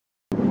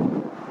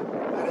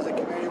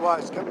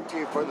Watch coming to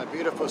you from the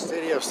beautiful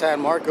city of San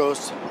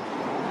Marcos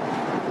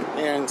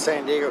here in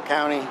San Diego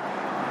County.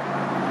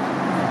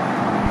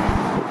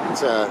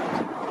 It's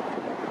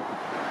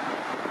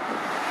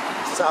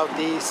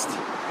southeast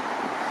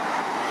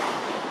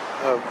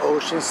of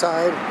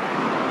Oceanside.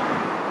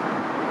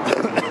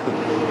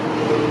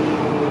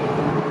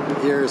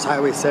 Here is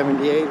Highway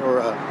 78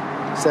 or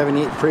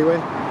 78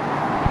 freeway.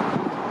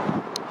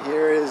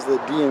 Here is the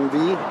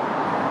DMV.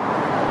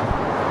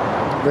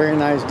 Very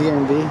nice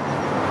DMV.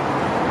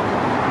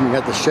 And you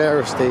got the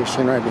sheriff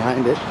station right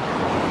behind it.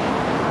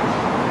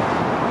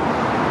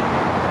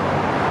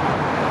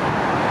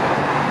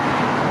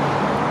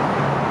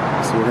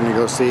 So we're gonna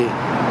go see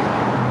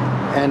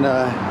and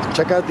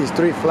check out these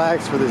 3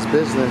 flags for this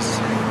business.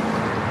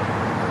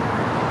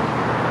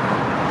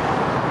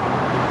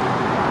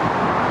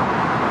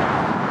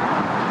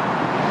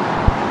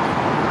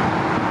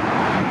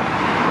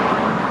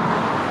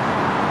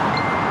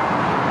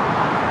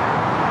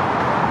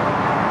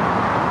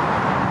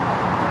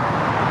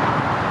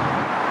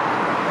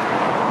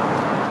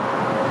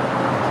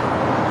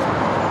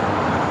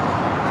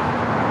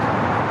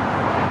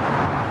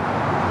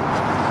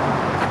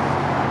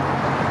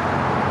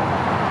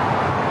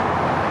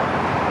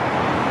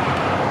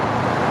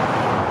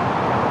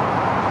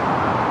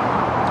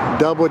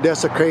 Double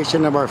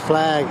desecration of our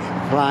flag,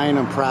 flying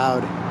and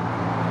proud.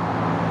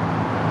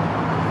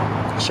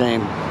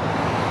 Shame.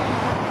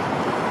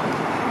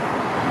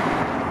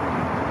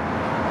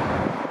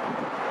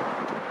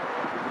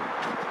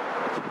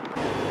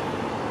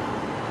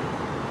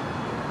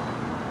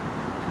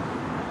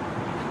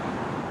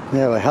 They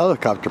have a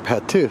helicopter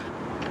pad too.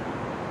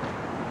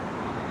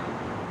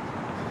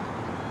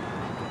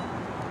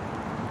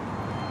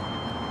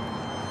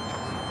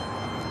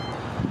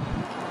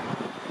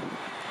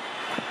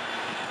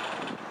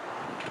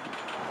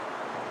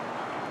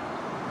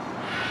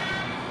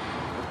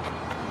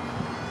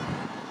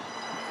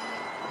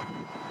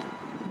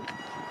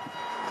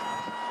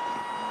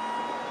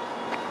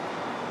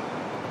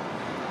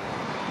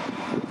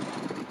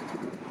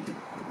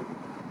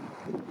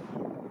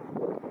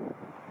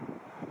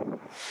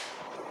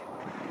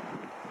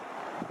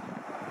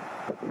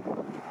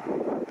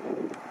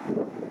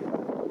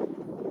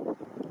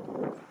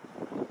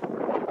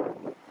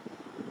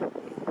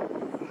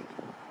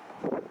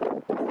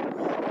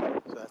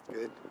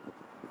 Good.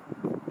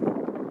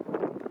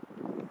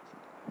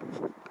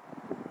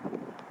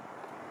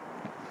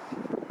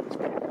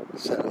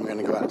 So I'm going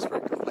to go ask for a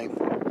complaint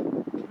form.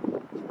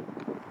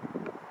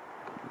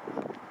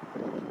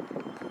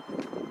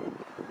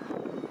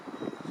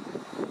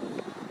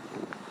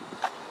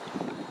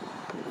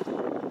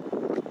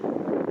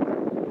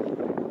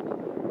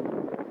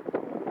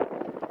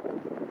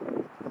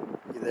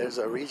 There's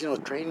a regional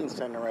training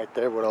center right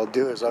there. What I'll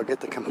do is I'll get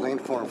the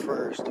complaint form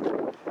first.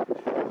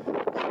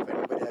 If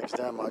anybody asks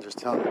them, I'll just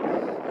tell them,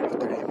 put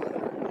their name on it.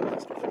 I'll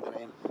ask them for the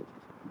name.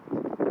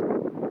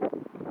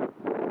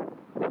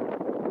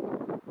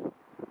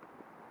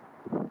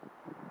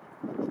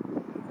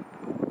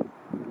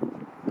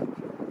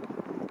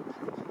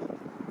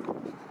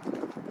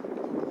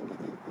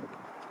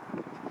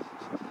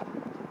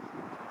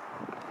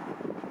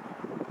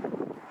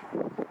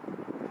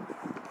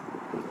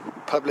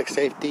 Public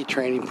safety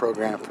training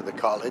program for the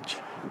college.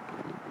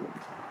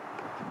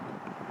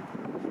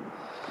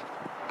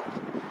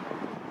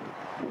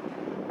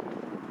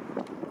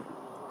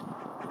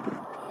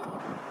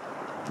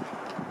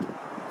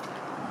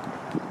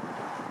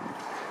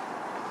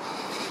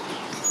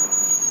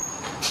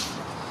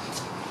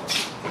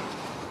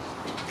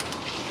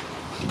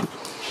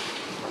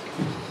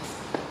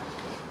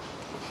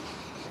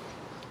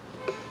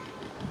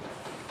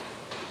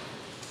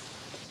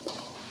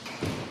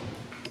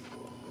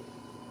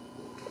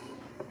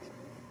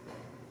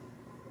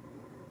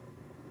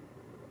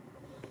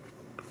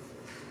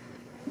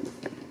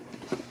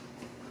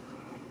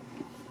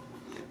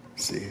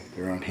 See,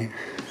 they're on here.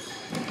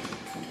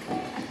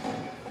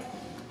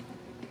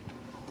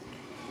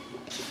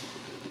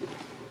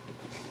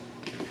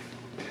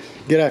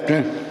 Good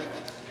afternoon.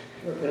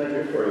 What can I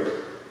do for you?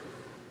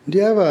 Do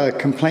you have a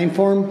complaint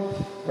form?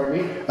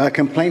 Pardon me? A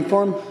complaint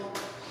form?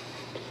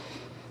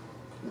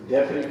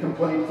 Deputy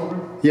complaint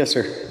form? Yes,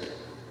 sir.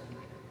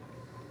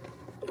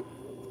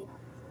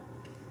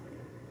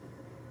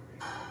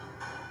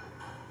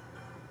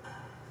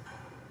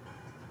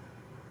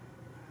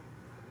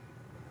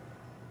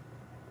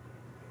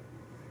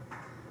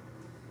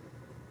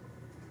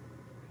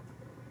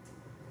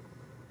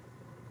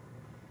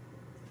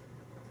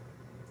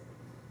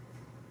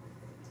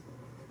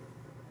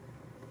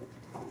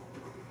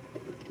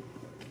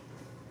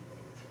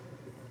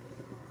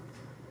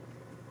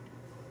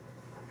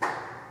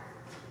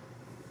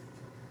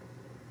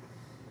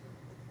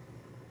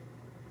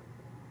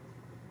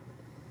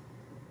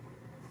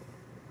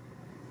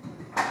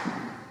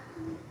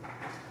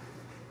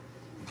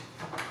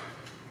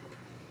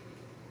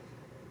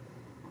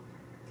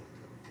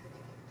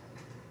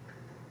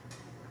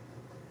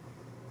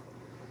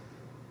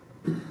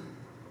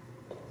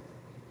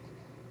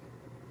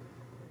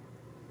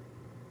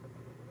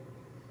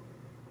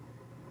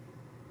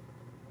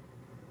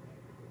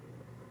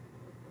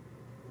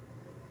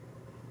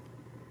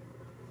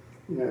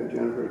 Yeah,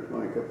 Jennifer, it's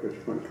Mike up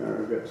at Front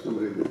Counter. I've got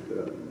somebody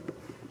that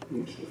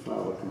needs to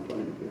file a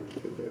complaint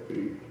against the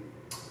deputy.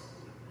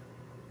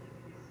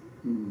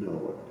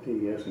 No,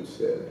 he hasn't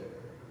said.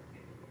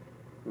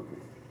 Okay.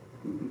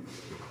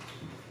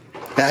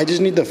 Yeah, I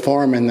just need the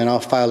form and then I'll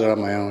file it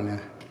on my own. Yeah.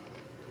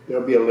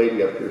 There'll be a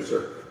lady up here,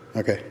 sir.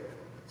 Okay.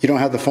 You don't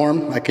have the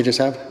form I could just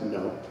have?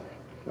 No,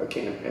 I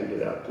can't hand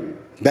it out to you.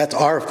 That's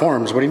our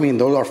forms. What do you mean?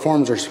 Those our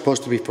forms are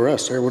supposed to be for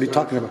us, sir. What are you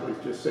talking about?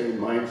 It's just saying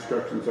my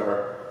instructions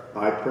are,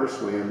 I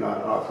personally am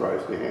not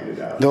authorized to hand it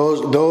out.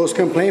 Those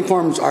complaint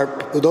forms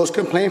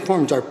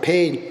are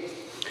paid.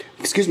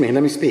 Excuse me,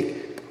 let me speak.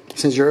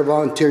 Since you're a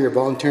volunteer, you're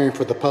volunteering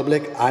for the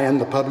public. I am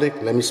the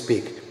public. Let me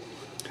speak.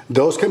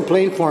 Those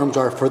complaint forms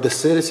are for the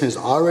citizens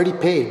already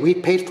paid. We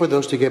paid for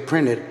those to get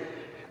printed.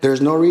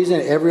 There's no reason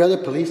every other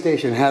police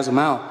station has them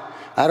out.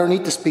 I don't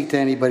need to speak to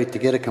anybody to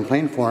get a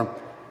complaint form.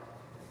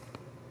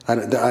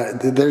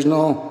 There's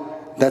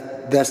no,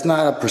 that's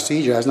not a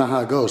procedure. That's not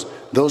how it goes.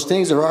 Those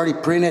things are already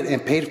printed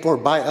and paid for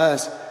by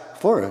us,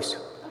 for us.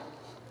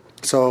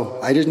 So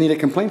I just need a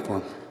complaint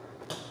form.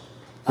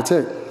 That's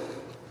it.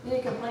 You need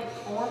a complaint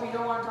form? You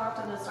don't want to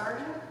talk to the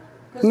sergeant?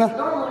 Because No.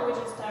 normally we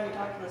just have you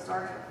talk to the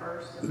sergeant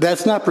first.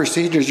 That's not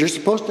procedures. You're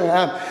supposed to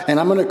have, and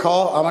I'm going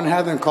to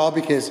have them call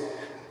because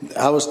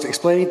I was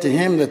explaining to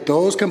him that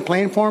those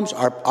complaint forms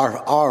are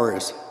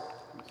ours.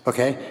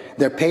 Okay?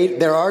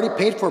 They're already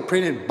paid for,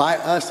 printed by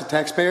us, the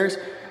taxpayers.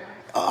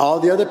 All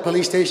the other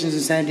police stations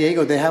in San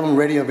Diego, they have them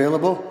ready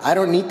available. I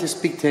don't need to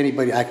speak to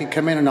anybody. I can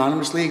come in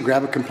anonymously,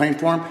 grab a complaint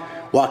form,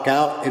 walk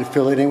out and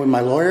fill it in with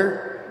my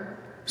lawyer.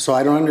 So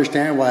I don't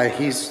understand why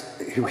he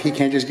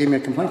can't just give me a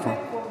complaint form.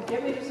 Okay, well,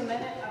 give me just a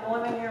minute. I've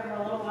only been here for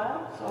a little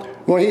while, so.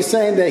 Well, he's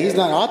saying that he's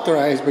not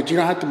authorized, but you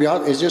don't have to be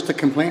out. It's just a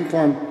complaint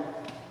form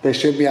that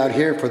should be out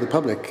here for the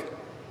public.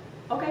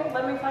 Okay,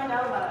 let me find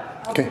out about it.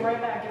 I'll Okay. be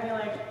right back. Give me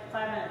like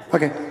 5 minutes.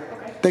 Okay.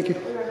 Okay. Thank you.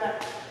 I'll be right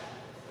back.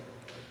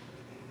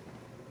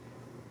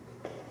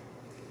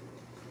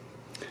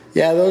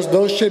 Yeah,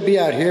 those should be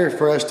out here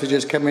for us to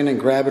just come in and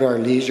grab at our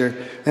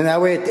leisure. And that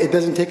way it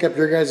doesn't take up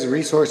your guys'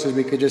 resources.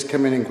 We could just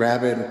come in and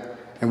grab it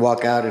and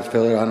walk out and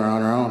fill it on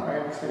our own. I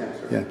understand,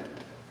 sir. Yeah.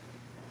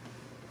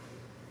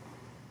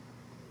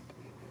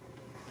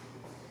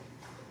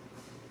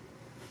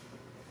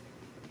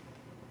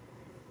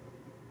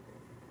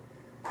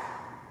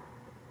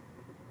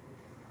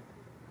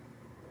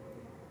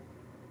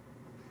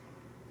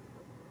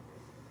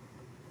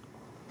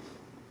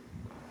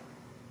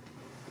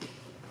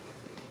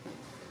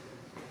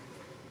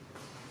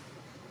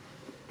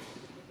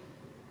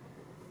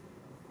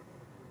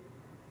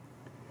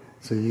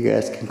 So you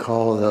guys can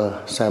call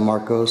the San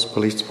Marcos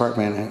Police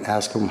Department and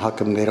ask them how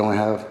come they don't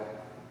have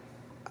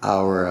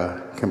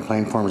our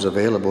complaint forms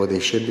available.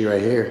 They should be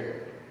right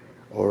here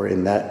or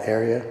in that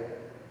area.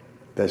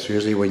 That's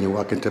usually when you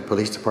walk into a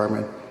police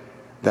department.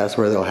 That's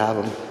where they'll have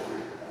them.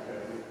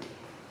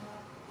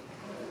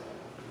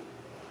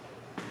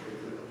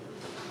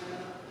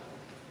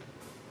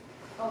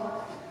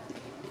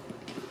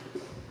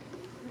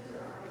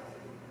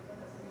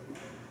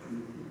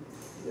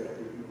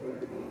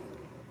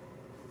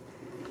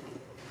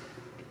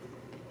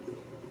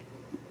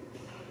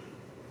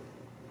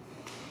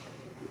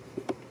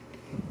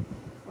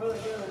 What are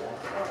they doing with that?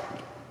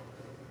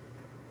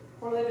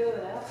 What do they do with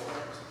it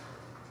afterwards?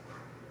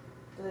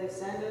 Do they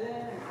send it in?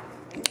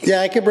 Or?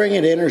 Yeah, I could bring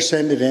it in or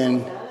send it in.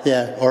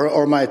 Yeah,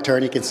 or my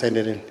attorney can send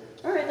it in.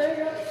 All right, there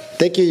you go.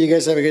 Thank you. You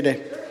guys have a good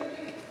day.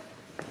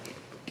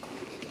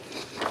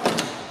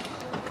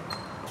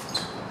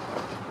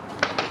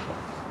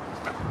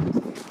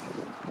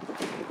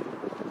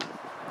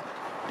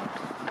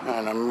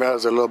 And I remember that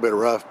was a little bit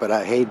rough, but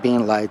I hate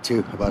being lied to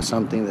about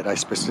something that I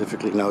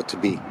specifically know to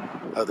be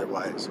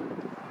otherwise.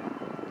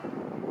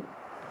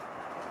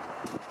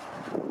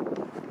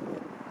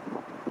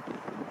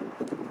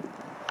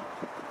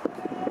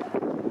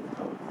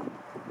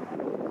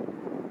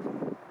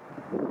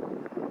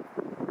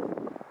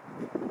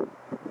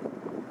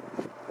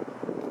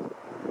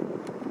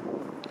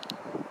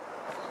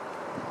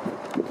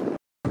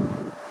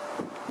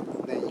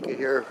 Then you can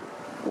hear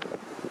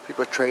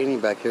people training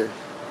back here.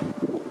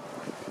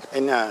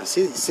 And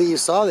see, you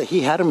saw that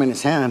he had them in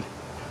his hand.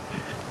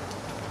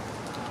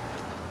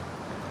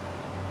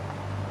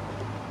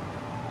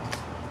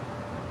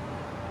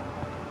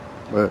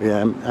 But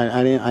yeah,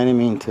 I didn't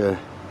mean to.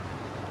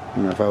 I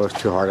don't know if I was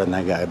too hard on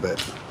that guy,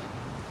 but.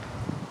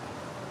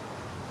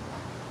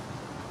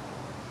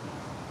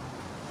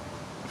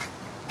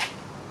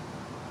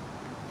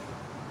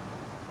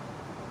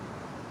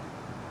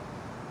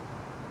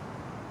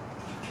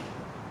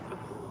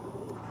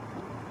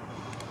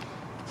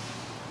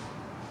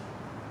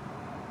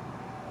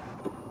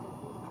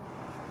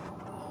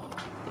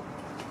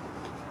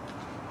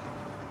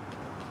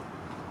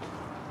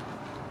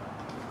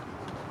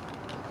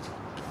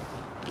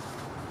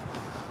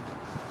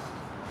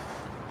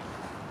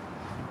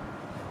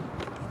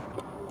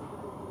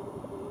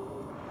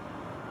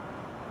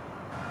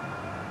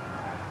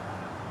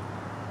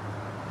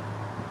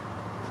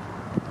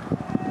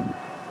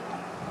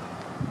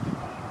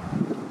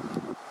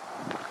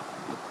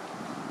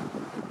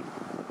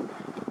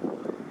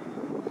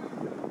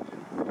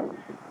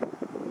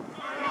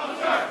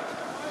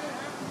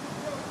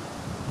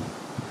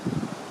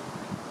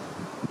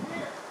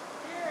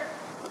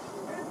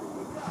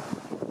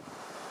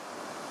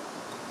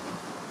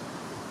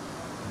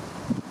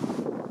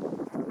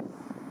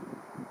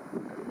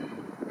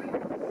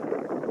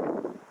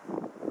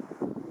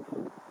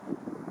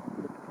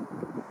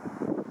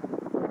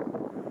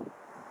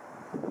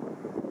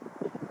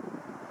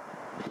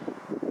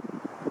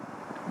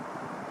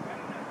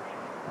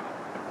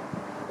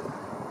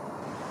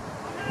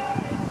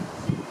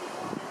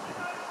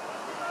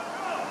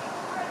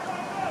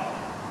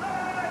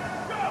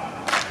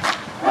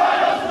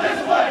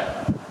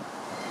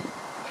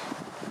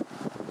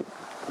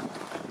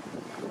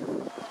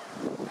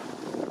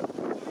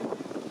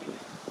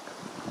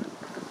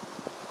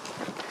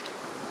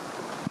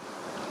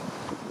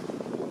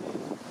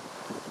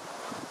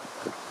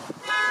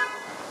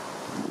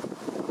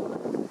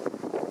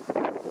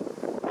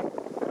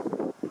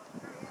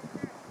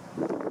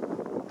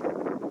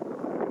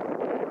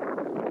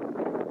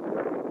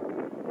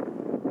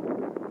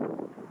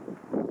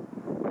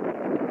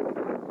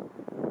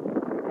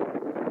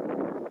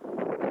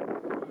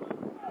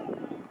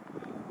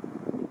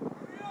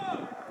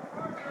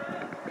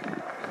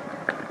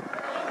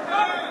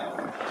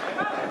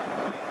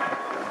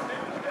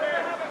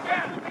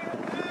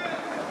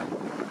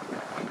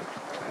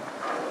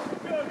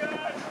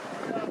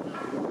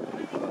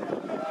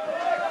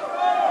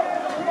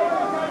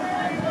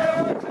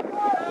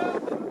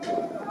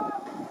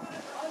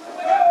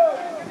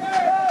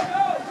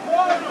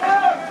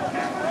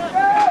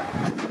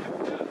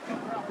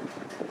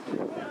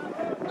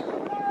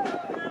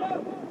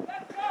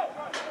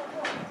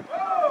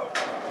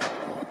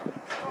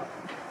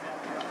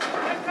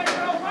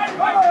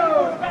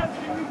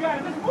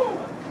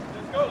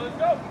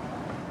 let's go.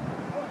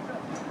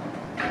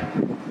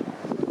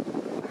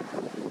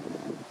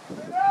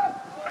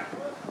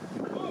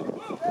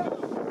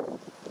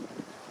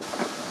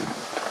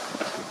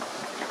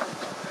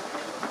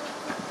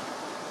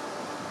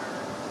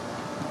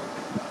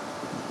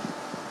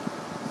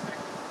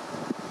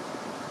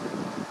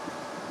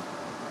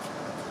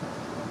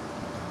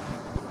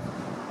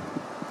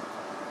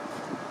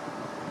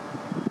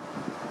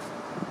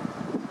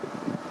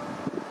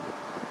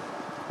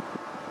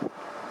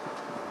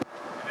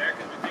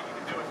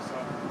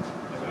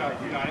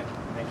 You got it.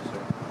 Thank you,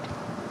 sir.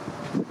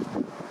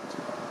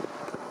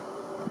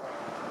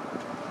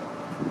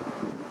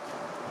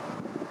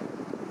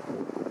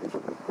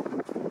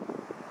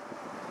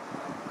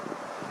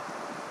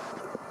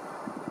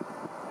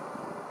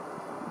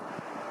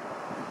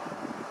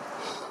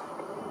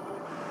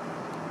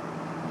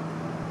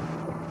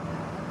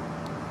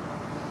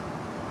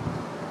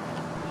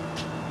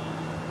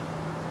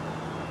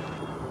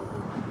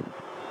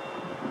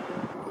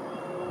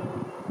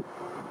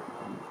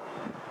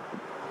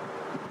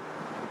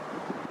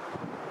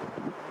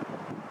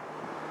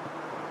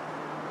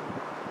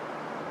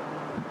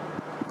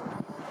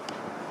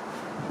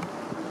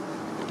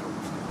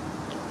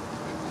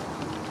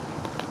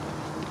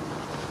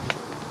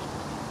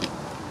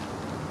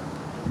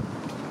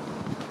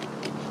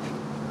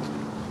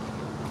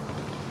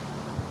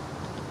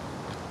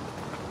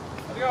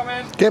 How's it going,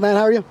 man? Good, man.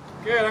 How are you?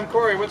 Good, I'm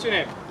Corey. What's your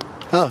name?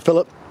 Oh,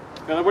 Philip.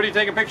 What are you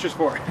taking pictures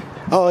for?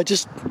 Oh,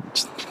 just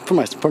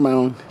for my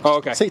own. Oh,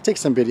 okay. Take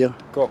some video.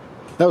 Cool.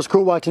 That was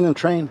cool watching them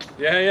train.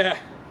 Yeah, yeah.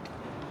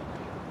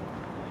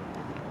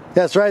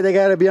 That's right. They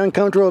gotta be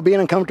uncomfortable being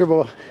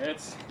uncomfortable.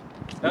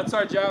 That's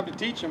our job to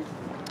teach them.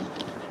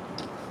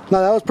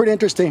 No, that was pretty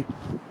interesting.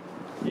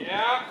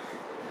 Yeah.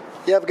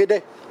 You have a good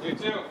day. You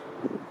too.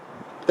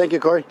 Thank you,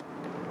 Corey.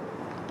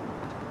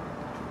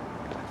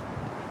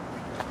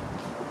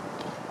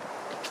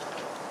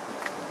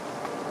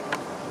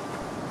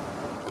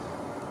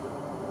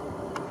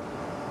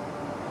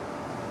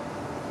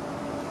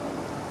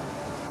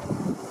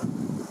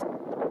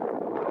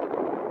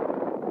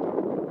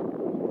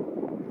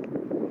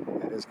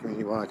 That is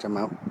community watch. I'm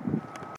out.